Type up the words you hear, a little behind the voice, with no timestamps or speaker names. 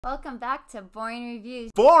Welcome back to Boring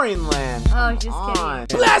Reviews. Boring land. Oh, just kidding.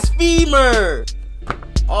 Blasphemer.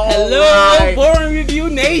 Hello, right. Boring Review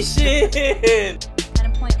Nation. Kind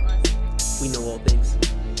of pointless. We know all things.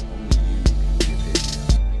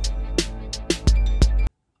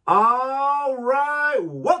 All right,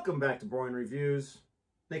 welcome back to Boring Reviews.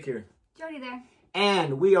 Nick here. Jodi there.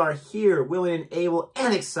 And we are here, willing and able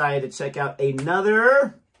and excited to check out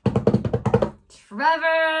another...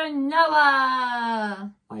 Trevor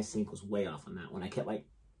Noah. My sync was way off on that one. I kept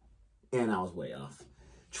and I was way off.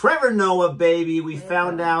 Trevor Noah, baby. We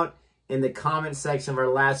found out in the comment section of our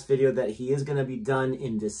last video that he is going to be done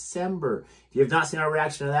in December. If you have not seen our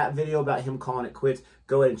reaction to that video about him calling it quits,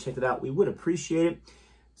 go ahead and check it out. We would appreciate it.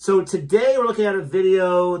 So today we're looking at a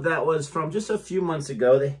video that was from just a few months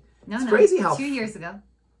ago. It's crazy how 2 years ago.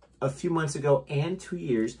 A few months ago and 2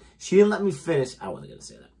 years. She didn't let me finish. I wasn't going to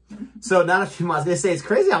say that. So not a few months. I was going to say, it's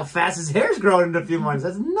crazy how fast his hair's growing in a few months.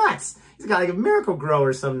 That's nuts. He's got like a miracle grow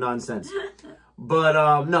or some nonsense.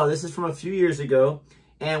 But no, this is from a few years ago.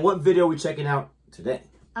 And what video are we checking out today?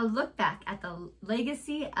 A look back at the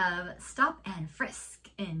legacy of Stop and Frisk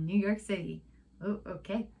in New York City. Oh,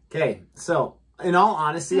 okay. Okay, so in all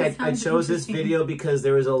honesty, I chose this video because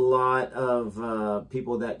there was a lot of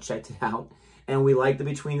people that checked it out. And we like the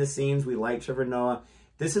behind the scenes. We like Trevor Noah.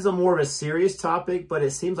 This is a more of a serious topic, but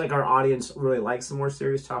it seems like our audience really likes some more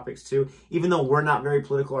serious topics too. Even though we're not very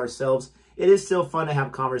political ourselves, it is still fun to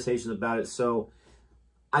have conversations about it. So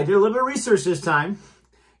I did a little bit of research this time.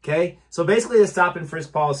 Okay, so basically the stop and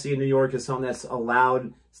frisk policy in New York is something that's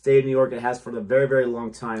allowed state of New York. It has for a very, very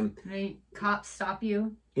long time. Right. Cops stop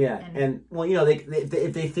you. Yeah, and well, you know,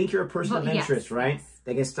 if they think you're a person of interest, yes, right? Yes.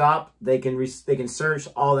 They can stop, they can search,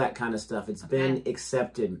 all that kind of stuff. It's been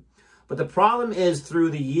accepted. But the problem is through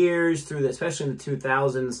the years, especially in the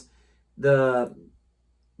 2000s, the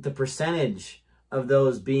percentage of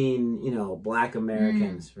those being, you know, Black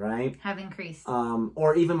Americans, right? Have increased.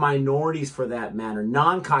 Or even minorities for that matter,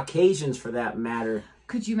 non-Caucasians for that matter.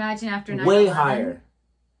 Could you imagine after 9/11? Way higher.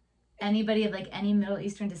 Anybody of like any Middle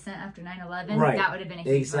Eastern descent after 9/11, right? That would have been a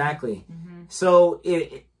huge exactly. So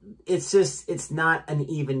it's not an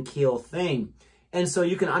even keel thing. And so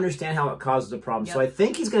you can understand how it causes a problem. Yep. So I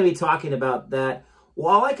think he's going to be talking about that.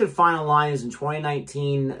 Well, all I could find online is in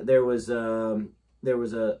 2019, there was a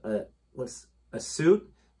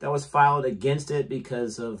suit that was filed against it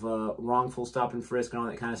because of wrongful stop and frisk and all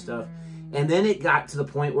that kind of stuff. And then it got to the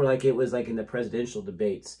point where it was in the presidential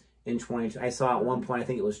debates in 20. I saw at one point, I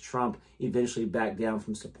think it was Trump eventually backed down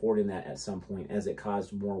from supporting that at some point as it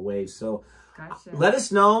caused more waves. So let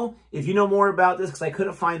us know if you know more about this, because I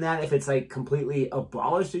couldn't find that, if it's completely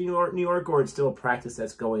abolished in New York or it's still a practice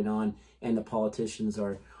that's going on and the politicians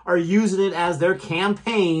are using it as their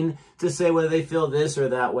campaign to say whether they feel this or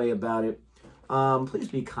that way about it. Please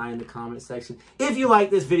be kind in the comment section. If you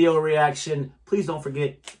like this video reaction, please don't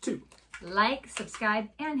forget to like, subscribe,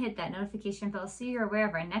 and hit that notification bell so you're aware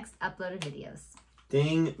of our next uploaded videos.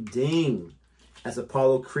 Ding, ding, as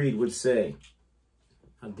Apollo Creed would say.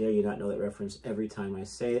 How dare you not know that reference every time I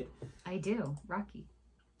say it? I do. Rocky.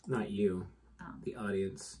 Not you. The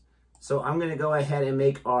audience. So I'm going to go ahead and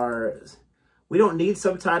make our... We don't need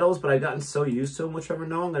subtitles, but I've gotten so used to them with Trevor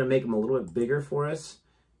Noah. I'm going to make them a little bit bigger for us.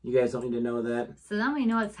 You guys don't need to know that. So then we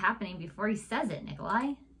know what's happening before he says it,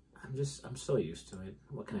 Nikolai. I'm so used to it.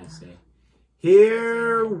 What can I say?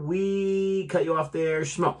 Here we cut you off there.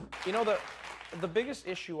 Schmo. You know, the biggest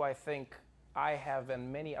issue I think I have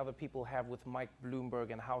and many other people have with Mike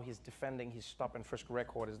Bloomberg and how he's defending his stop and frisk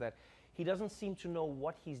record is that he doesn't seem to know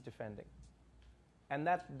what he's defending. And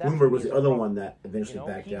that Bloomberg was the other one that eventually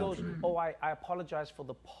backed down. He goes, oh, I apologize for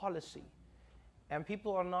the policy. And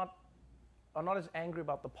people are not as angry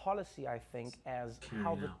about the policy, I think, as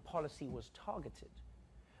how the policy was targeted.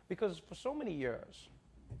 Because for so many years,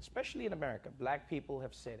 especially in America, Black people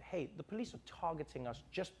have said, hey, the police are targeting us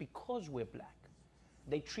just because we're Black.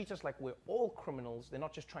 They treat us like we're all criminals. They're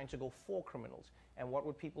not just trying to go for criminals. And what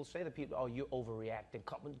would people say? The people, oh, you're overreacting.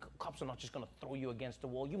 Cops are not just going to throw you against the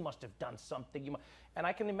wall. You must have done something. And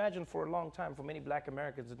I can imagine for a long time, for many Black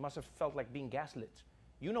Americans, it must have felt like being gaslit.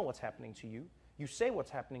 You know what's happening to you. You say what's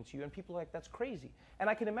happening to you, and people are like, that's crazy. And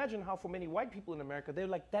I can imagine how for many white people in America, they're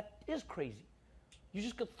like, that is crazy. You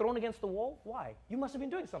just got thrown against the wall? Why? You must have been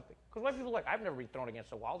doing something. Because white people are like, I've never been thrown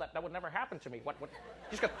against a wall. That would never happen to me. What? You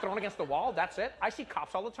just got thrown against the wall? That's it? I see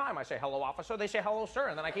cops all the time. I say, hello, officer. They say, hello, sir.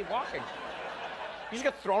 And then I keep walking. You just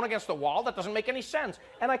get thrown against the wall? That doesn't make any sense.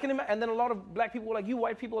 And I can imagine, and then a lot of Black people were like, you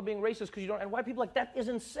white people are being racist because you don't, and white people are like, that is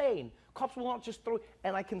insane. Cops will not just throw,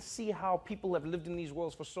 and I can see how people have lived in these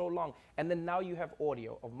worlds for so long. And then now you have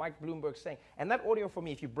audio of Mike Bloomberg saying, and that audio for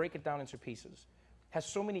me, if you break it down into pieces, has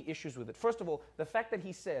so many issues with it. First of all, the fact that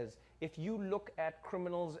he says, if you look at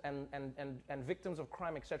criminals and victims of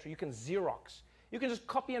crime, etc., you can Xerox. You can just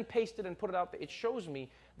copy and paste it and put it out there. It shows me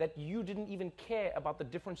that you didn't even care about the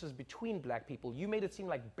differences between black people. You made it seem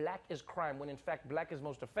like black is crime when in fact black is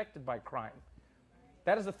most affected by crime.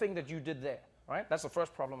 That is the thing that you did there, right? That's the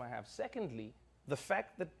first problem I have. Secondly, the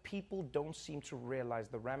fact that people don't seem to realize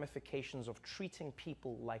the ramifications of treating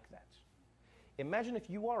people like that. Imagine if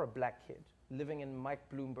you are a black kid living in Mike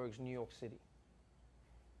Bloomberg's New York City.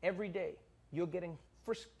 Every day, you're getting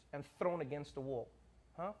frisked and thrown against the wall.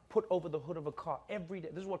 Put over the hood of a car every day.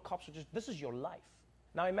 This is what cops are just, this is your life.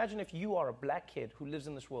 Now imagine if you are a black kid who lives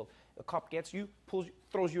in this world. A cop gets you, pulls you,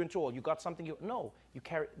 throws you into a wall. You got something, no. You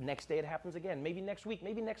carry, next day it happens again. Maybe next week,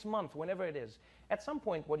 maybe next month, whenever it is. At some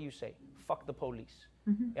point, what do you say? Fuck the police.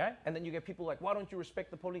 Yeah? And then you get people like, why don't you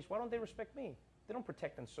respect the police? Why don't they respect me? They don't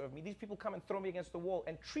protect and serve me. These people come and throw me against the wall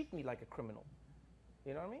and treat me like a criminal.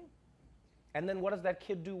 You know what I mean? And then what does that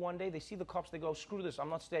kid do one day? They see the cops, they go, screw this, I'm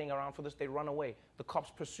not staying around for this. They run away. The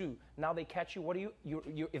cops pursue. Now they catch you. What are you?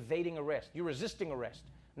 You're evading arrest. You're resisting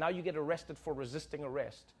arrest. Now you get arrested for resisting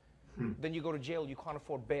arrest. Then you go to jail. You can't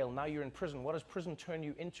afford bail. Now you're in prison. What does prison turn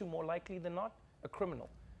you into more likely than not? A criminal.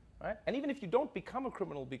 Right? And even if you don't become a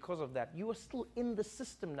criminal because of that, you are still in the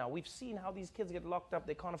system now. We've seen how these kids get locked up.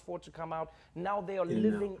 They can't afford to come out. Now they are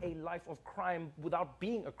living a life of crime without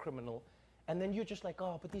being a criminal. And then you're just like,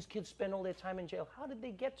 oh, but these kids spend all their time in jail. How did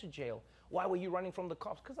they get to jail? Why were you running from the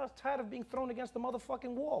cops? Because I was tired of being thrown against the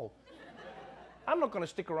motherfucking wall. I'm not going to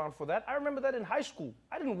stick around for that. I remember that in high school.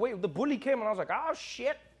 I didn't wait. The bully came and I was like, oh,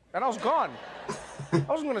 shit. And I was gone. I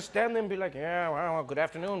wasn't going to stand there and be like, yeah, well, good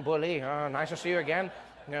afternoon, bully. Nice to see you again.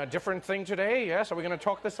 Different thing today, yes? Are we going to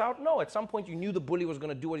talk this out? No, at some point you knew the bully was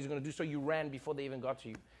going to do what he's going to do, so you ran before they even got to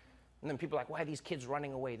you. And then people are like, why are these kids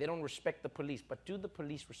running away? They don't respect the police. But do the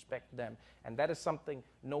police respect them? And that is something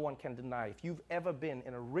no one can deny. If you've ever been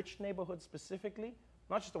in a rich neighborhood specifically,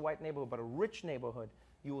 not just a white neighborhood, but a rich neighborhood,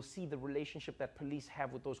 you will see the relationship that police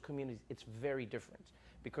have with those communities. It's very different.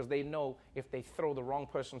 Because they know if they throw the wrong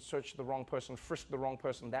person, search the wrong person, frisk the wrong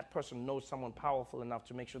person, that person knows someone powerful enough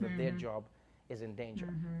to make sure that their job is in danger.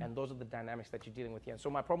 And those are the dynamics that you're dealing with here. And so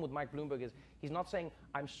my problem with Mike Bloomberg is he's not saying,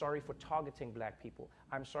 I'm sorry for targeting black people.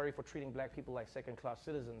 I'm sorry for treating black people like second-class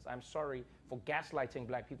citizens. I'm sorry for gaslighting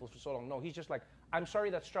black people for so long. No, he's just like, I'm sorry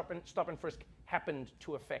that stop and frisk happened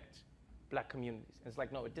to affect black communities. And it's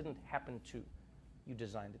like, no, it didn't happen to. You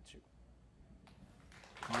designed it to.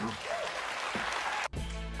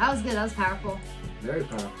 That was good. That was powerful. Very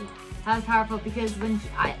powerful. That was powerful because when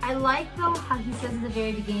I like though how he says at the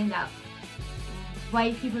very beginning that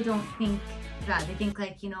white people don't think that. They think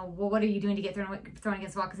like, you know, well, what are you doing to get thrown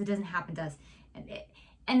against the wall? Because it doesn't happen to us.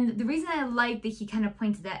 And the reason I like that he kind of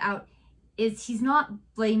pointed that out is he's not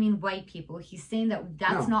blaming white people. He's saying that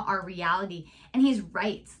that's not our reality. And he's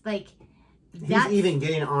right. Like, he's even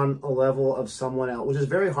getting on a level of someone else, which is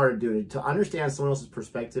very hard to do. To understand someone else's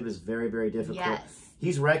perspective is very, very difficult. Yes.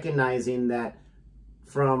 He's recognizing that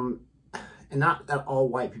from... And not that all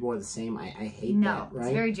white people are the same. I hate that, right?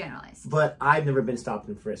 It's very generalized. But I've never been stopped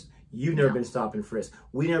and frisked. You've never been stopped and frisked.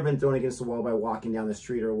 We've never been thrown against the wall by walking down the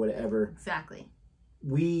street or whatever. Exactly.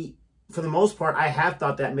 For the most part, I have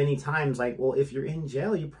thought that many times, like, well, if you're in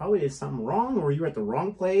jail, you probably did something wrong, or you were at the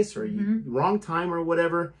wrong place, or wrong time, or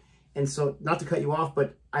whatever. And so, not to cut you off,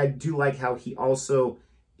 but I do like how he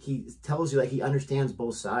tells you that he understands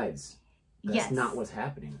both sides. That's not what's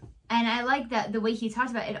happening. And I like that the way he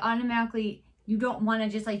talked about it, automatically, you don't want to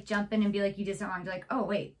just like jump in and be like, you did something wrong. You're like, oh,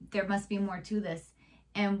 wait, there must be more to this.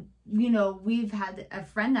 And, you know, we've had a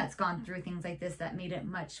friend that's gone through things like this that made it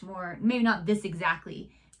much more, maybe not this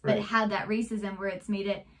exactly, but had that racism where it's made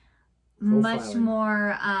it much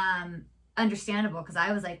more understandable. Because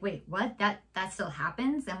I was like, wait, what? That still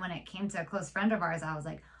happens? And when it came to a close friend of ours, I was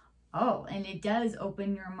like, oh, and it does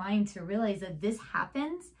open your mind to realize that this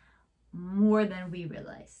happens more than we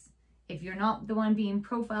realize. If you're not the one being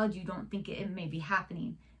profiled, you don't think it may be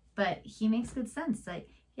happening. But he makes good sense. Like,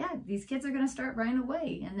 yeah, these kids are going to start running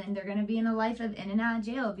away. And then they're going to be in a life of in and out of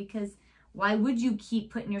jail. Because why would you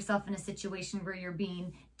keep putting yourself in a situation where you're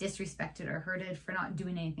being disrespected or hurted for not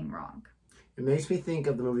doing anything wrong? It makes me think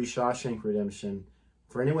of the movie Shawshank Redemption.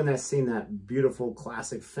 For anyone that's seen that beautiful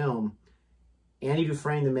classic film, Andy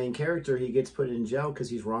Dufresne, the main character, he gets put in jail because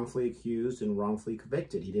he's wrongfully accused and wrongfully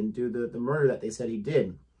convicted. He didn't do the murder that they said he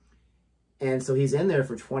did. And so he's in there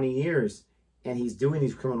for 20 years, and he's doing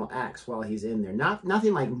these criminal acts while he's in there.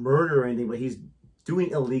 Nothing like murder or anything, but he's doing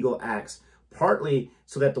illegal acts, partly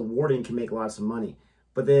so that the warden can make lots of money.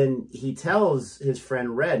 But then he tells his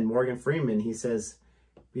friend Red, Morgan Freeman, he says,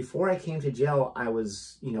 before I came to jail, I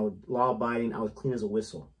was, you know, law-abiding. I was clean as a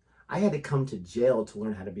whistle. I had to come to jail to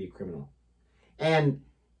learn how to be a criminal. And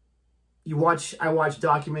I watch not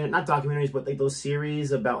documentaries, but like those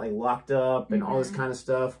series about like Locked Up and all this kind of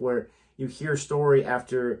stuff where you hear story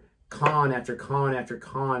after con after con after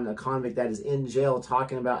con, a convict that is in jail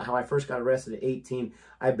talking about how I first got arrested at 18.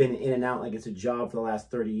 I've been in and out like it's a job for the last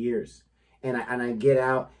 30 years. And I get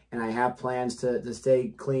out and I have plans to stay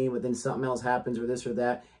clean, but then something else happens or this or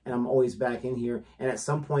that, and I'm always back in here. And at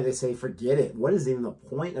some point they say, forget it. What is even the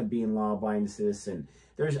point of being law-abiding citizen?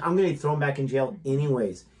 I'm going to be thrown back in jail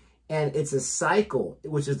anyways. And it's a cycle,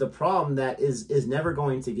 which is the problem that is never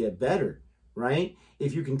going to get better, right?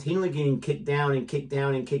 If you're continually getting kicked down and kicked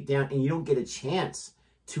down and kicked down, and you don't get a chance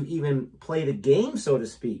to even play the game, so to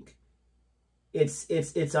speak,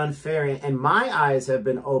 it's unfair. And my eyes have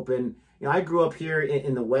been open. You know, I grew up here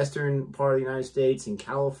in the western part of the United States, in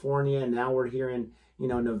California, and now we're here in, you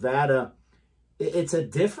know, Nevada. It's a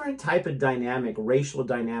different type of dynamic, racial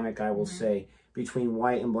dynamic, I will say, between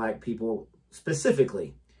white and black people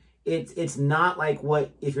specifically. It's not like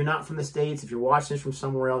what, if you're not from the States, if you're watching this from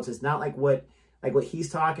somewhere else, it's not like what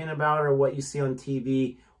he's talking about or what you see on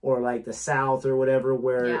TV or like the South or whatever,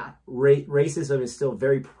 where racism is still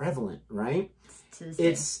very prevalent, right?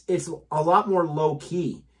 It's a lot more low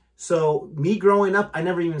key. So me growing up, I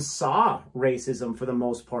never even saw racism for the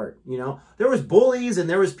most part. You know, there was bullies and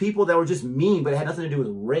there was people that were just mean, but it had nothing to do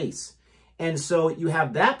with race. And so you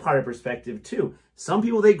have that part of perspective too. Some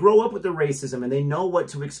people, they grow up with the racism and they know what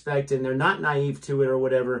to expect and they're not naive to it or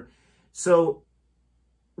whatever. So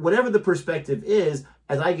whatever the perspective is,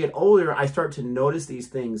 as I get older, I start to notice these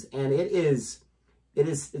things, and it's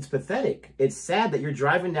pathetic. It's sad that you're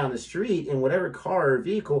driving down the street in whatever car or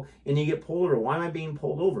vehicle and you get pulled over. Why am I being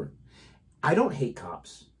pulled over? I don't hate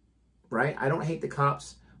cops, right? I don't hate the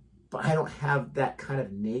cops, but I don't have that kind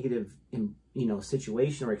of negative, you know,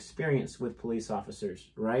 situation or experience with police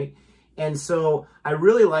officers, right? And so I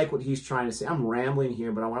really like what he's trying to say. I'm rambling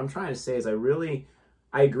here, but what I'm trying to say is I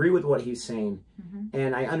agree with what he's saying,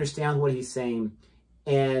 and I understand what he's saying.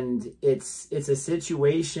 And it's a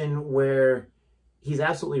situation where he's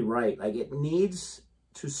absolutely right. Like, it needs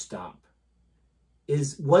to stop.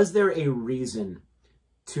 Was there a reason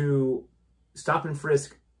to stop and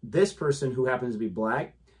frisk this person who happens to be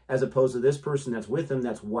black as opposed to this person that's with him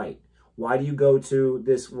that's white? Why do you go to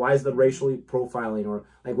this? Why is the racially profiling, or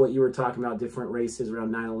like what you were talking about, different races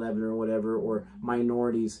around 9/11 or whatever, or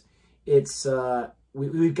minorities? It's,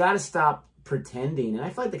 we've got to stop pretending. And I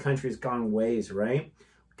feel like the country has gone ways, right?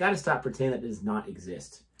 We've got to stop pretending that it does not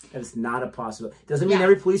exist. That it's not a possibility. Doesn't mean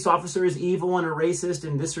every police officer is evil and a racist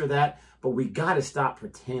and this or that, but we got to stop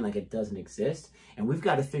pretending like it doesn't exist. And we've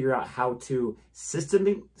got to figure out how to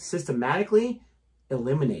systematically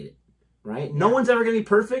eliminate it, right? No one's ever going to be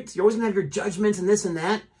perfect. You're always going to have your judgments and this and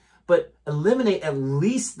that, but eliminate at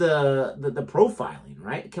least the profiling,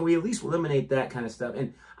 right? Can we at least eliminate that kind of stuff?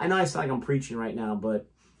 And I know I sound like I'm preaching right now, but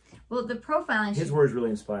well, the profiling, his words really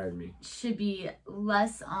inspired me. Should be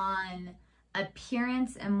less on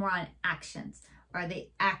appearance and more on actions. Are they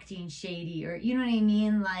acting shady, or you know what I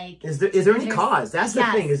mean? Like, is there any cause? That's the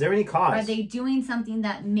thing. Is there any cause? Are they doing something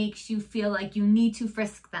that makes you feel like you need to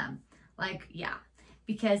frisk them? Like,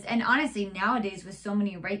 because, and honestly, nowadays with so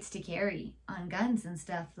many rights to carry on guns and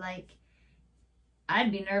stuff, like,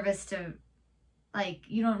 I'd be nervous to, like,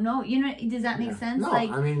 you don't know, does that make sense? No, like,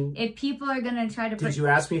 I mean, if people are going to try to Did you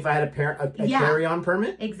ask me if I had a carry-on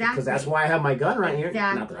permit? Exactly. Because that's why I have my gun right here.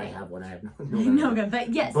 Exactly. Not that I have one. I have no gun.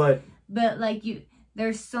 But yes. But like,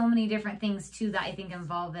 there's so many different things too that I think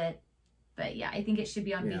involve it. But yeah, I think it should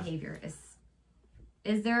be on behavior.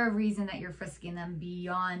 Is there a reason that you're frisking them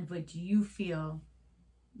beyond what you feel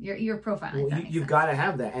you're profiling? Well, you've got to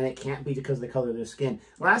have that, and it can't be because of the color of their skin.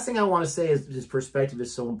 Last thing I want to say is this: perspective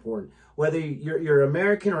is so important. Whether you're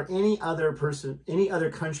American or any other person, any other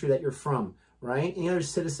country that you're from, right? Any other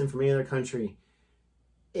citizen from any other country,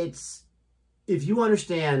 if you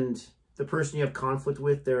understand the person you have conflict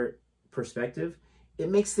with, their perspective, it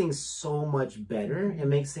makes things so much better. It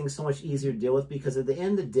makes things so much easier to deal with, because at the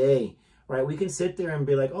end of the day, right, we can sit there and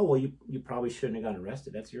be like, oh, well, you probably shouldn't have gotten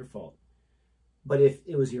arrested. That's your fault. But if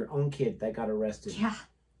it was your own kid that got arrested,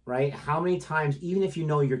 right, how many times, even if you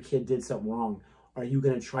know your kid did something wrong, are you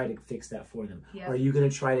going to try to fix that for them? Are you going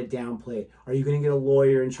to try to downplay it? Are you going to get a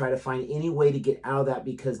lawyer and try to find any way to get out of that,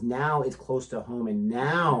 because now it's close to home and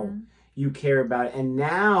now you care about it, and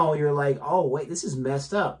now you're like, oh, wait, this is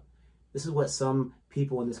messed up. This is what some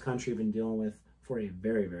people in this country have been dealing with for a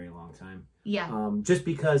very, very long time. Just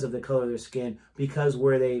because of the color of their skin, because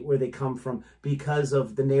where they come from, because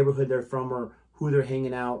of the neighborhood they're from, or who they're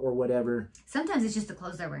hanging out or whatever. Sometimes it's just the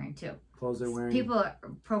clothes they're wearing too. Clothes they're wearing. People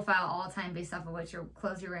profile all the time based off of what your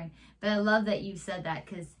clothes you're wearing. But I love that you said that,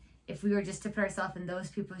 because if we were just to put ourselves in those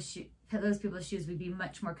people's shoes, we'd be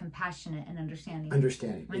much more compassionate and understanding.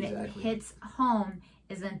 When it hits home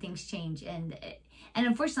is when things change. And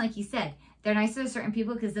unfortunately, like you said, they're nice to certain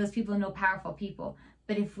people because those people know powerful people.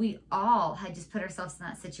 But if we all had just put ourselves in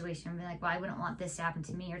that situation and be like, well, I wouldn't want this to happen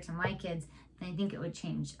to me or to my kids, then I think it would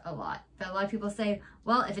change a lot. But a lot of people say,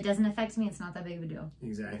 well, if it doesn't affect me, it's not that big of a deal.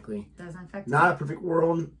 Exactly. It doesn't affect me. Not a perfect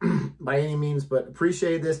world by any means, but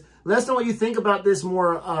appreciate this. Let us know what you think about this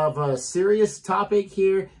more of a serious topic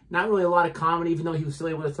here. Not really a lot of comedy, even though he was still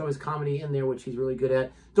able to throw his comedy in there, which he's really good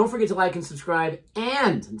at. Don't forget to like and subscribe.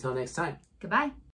 And until next time. Goodbye.